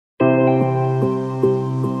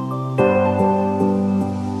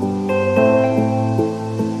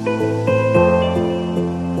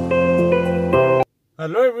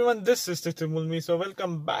this is Mulmi. So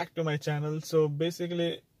welcome back to my channel. So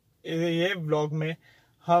basically ये vlog में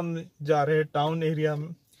हम जा रहे हैं टाउन एरिया में,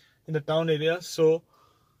 इन द टाउन एरिया. सो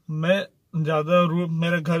मैं ज़्यादा रूट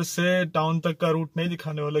मेरे घर से टाउन तक का रूट नहीं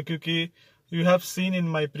दिखाने वाला, क्योंकि you have seen in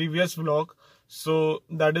my previous vlog. So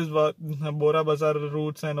that is what Bora Bazaar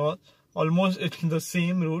routes and all. Almost it's the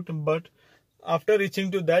same route, but after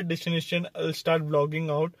reaching to that destination, I'll start vlogging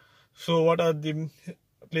out. So what are the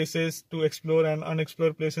places to explore and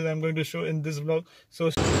unexplored places I'm going to show in this vlog. So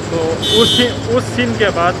उस scene के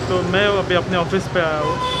बाद तो मैं अभी अपने office पे आया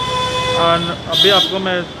हूँ और अभी आपको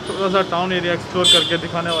मैं थोड़ा सा टाउन एरिया एक्सप्लोर करके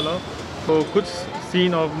दिखाने वाला हूँ. तो कुछ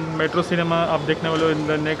सीन ऑफ मेट्रो सिनेमा आप देखने वाले हो in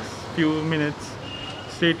the next few minutes.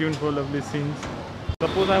 Stay tuned for lovely scenes.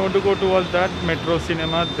 Suppose I want to go towards that metro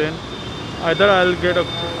cinema, then either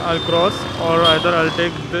I'll cross or either I'll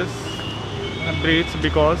take this bridge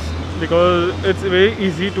because it's very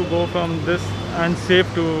easy to go from this and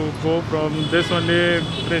safe to go from this only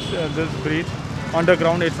bridge, this bridge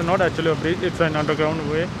underground. It's not actually a bridge, it's an underground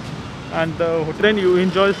way, and then you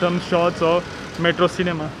enjoy some shots of metro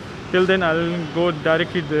cinema. Till then I'll go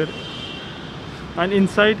directly there, and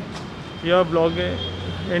inside here vlog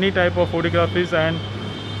any type of photographies and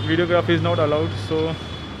videography is not allowed. So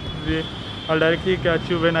I'll directly catch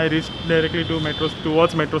you when I reach directly to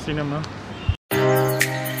towards metro cinema.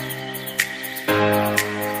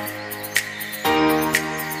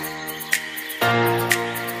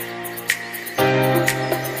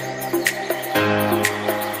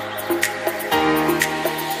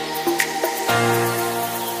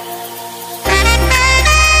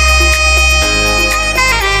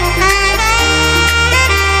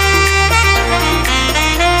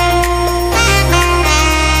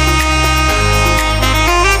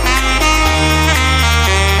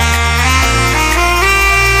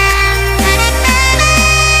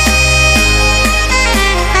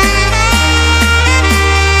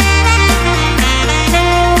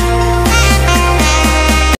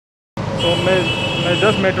 मैं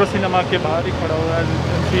just metro cinema के बाहर ही खड़ा हुआ है.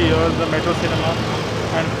 The metro cinema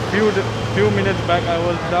and few minutes back I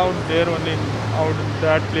was out there only, out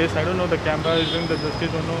that place. I don't know, the camera is doing the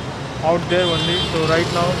justice or no, out there only. So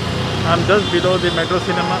right now I'm just below the metro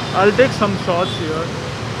cinema. I'll take some shots here.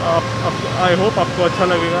 I hope आपको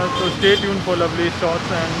अच्छा लगेगा. So stay tuned for lovely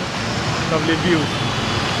shots and lovely views.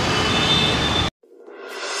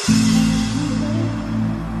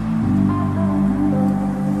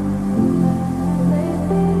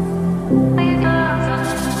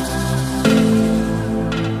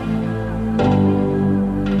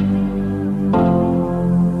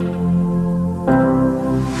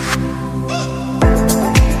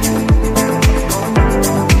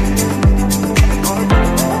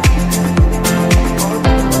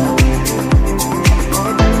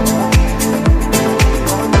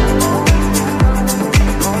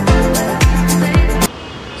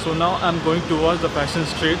 Now I'm going towards the fashion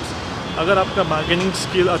streets. अगर आपका bargaining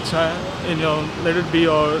skill अच्छा है in your let it be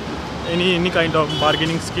or any kind of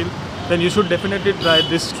bargaining skill, then you should definitely try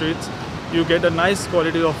these streets. You get a nice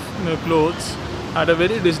quality of clothes at a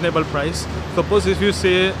very reasonable price. Suppose if you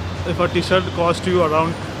say if a t-shirt cost you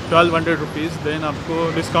around 1200 rupees, then आपको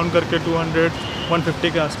discount करके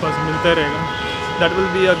 200-150 के आसपास मिलते रहेगा. That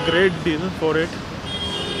will be a great deal for it.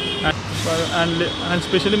 And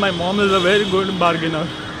especially my mom is a very good bargainer.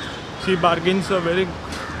 She bargains a very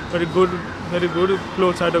good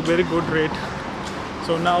clothes at a very good rate.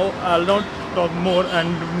 So now I'll not talk more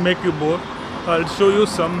and make you bored. I'll show you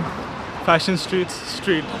some fashion street.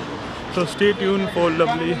 So stay tuned for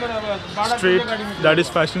lovely street, that is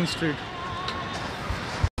fashion street.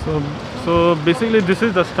 So basically this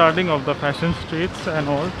is the starting of the fashion streets and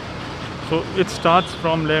all. So it starts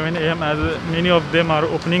from 11 AM as many of them are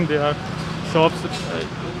opening their shops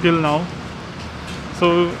till now.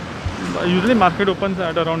 So usually market opens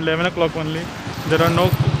at around 11 o'clock only. There are no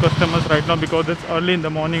customers right now because it's early in the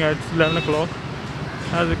morning at 11 o'clock.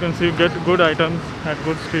 As you can see, you get good items at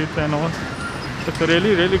good streets and all. It's a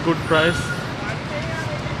really good price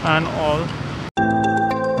and all.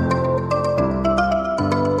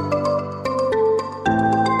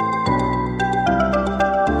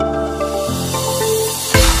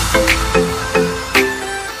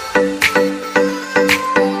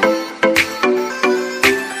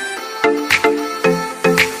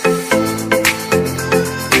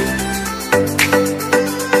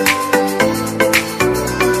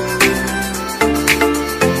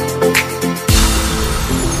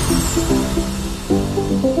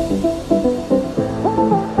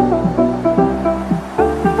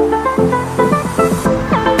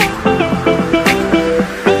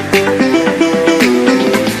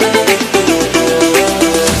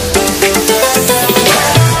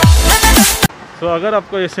 अगर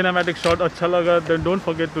आपको ये cinematic shot अच्छा लगा then don't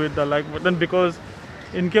forget to hit the like button, because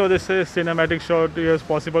इनके वजह से cinematic shot ये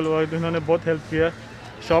possible हुआ। इन्होंने बहुत हेल्प किया।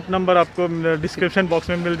 शॉप नंबर आपको डिस्क्रिप्शन बॉक्स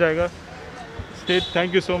में मिल जाएगा।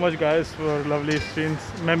 Thank you so much guys for lovely scenes.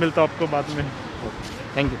 मैं मिलता हूँ आपको बाद में।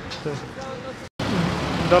 Thank you.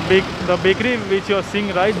 The bakery which you are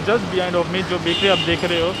seeing right just behind of me, जो बेकरी आप देख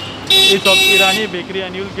रहे हो it's of Irani bakery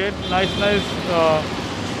and you will get nice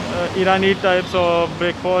Irani types of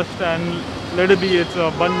breakfast, and let it be it's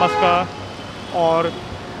bun maska or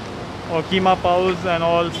keema paws and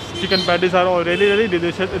all. Chicken patties are all really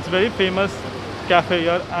delicious. It's very famous cafe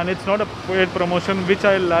here, and it's not a paid promotion, which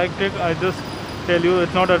I liked it. I just tell you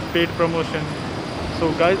it's not a paid promotion.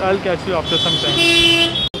 So guys, I'll catch you after some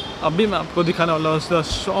time. अभी मैं आपको दिखाने वाला हूँ the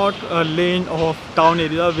short lane of town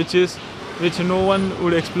area which no one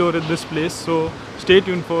would explore at this place. So stay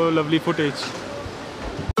tuned for lovely footage.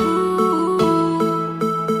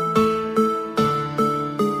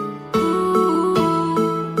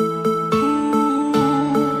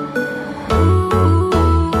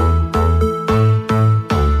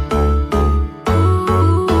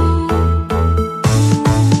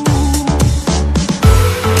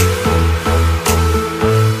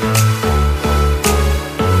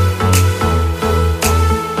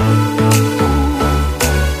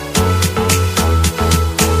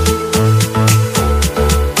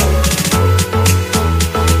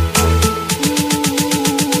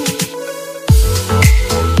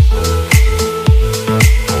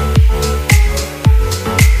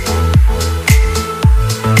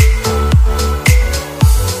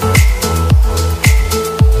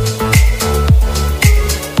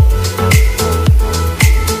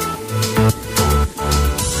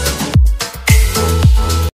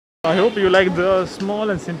 I hope you like the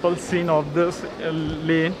small and simple scene of this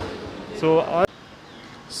lane.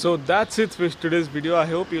 So that's it with today's video. I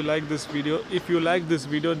hope you like this video. If you like this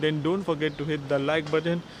video, then don't forget to hit the like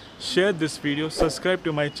button, share this video, subscribe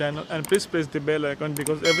to my channel, and please press the bell icon,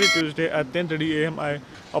 because every Tuesday at 10:30 AM I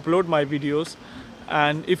upload my videos.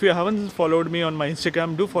 And if you haven't followed me on my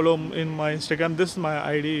Instagram, do follow in my Instagram. This is my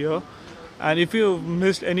ID here. And if you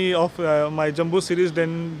missed any of my Jammu series,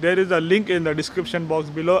 then there is a link in the description box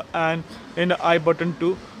below and in the I button too.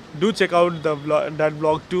 Do check out that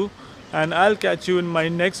vlog too. And I'll catch you in my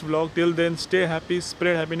next vlog. Till then, stay happy,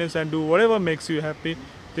 spread happiness, and do whatever makes you happy.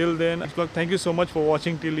 Till then, thank you so much for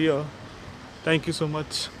watching till here. Thank you so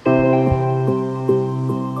much.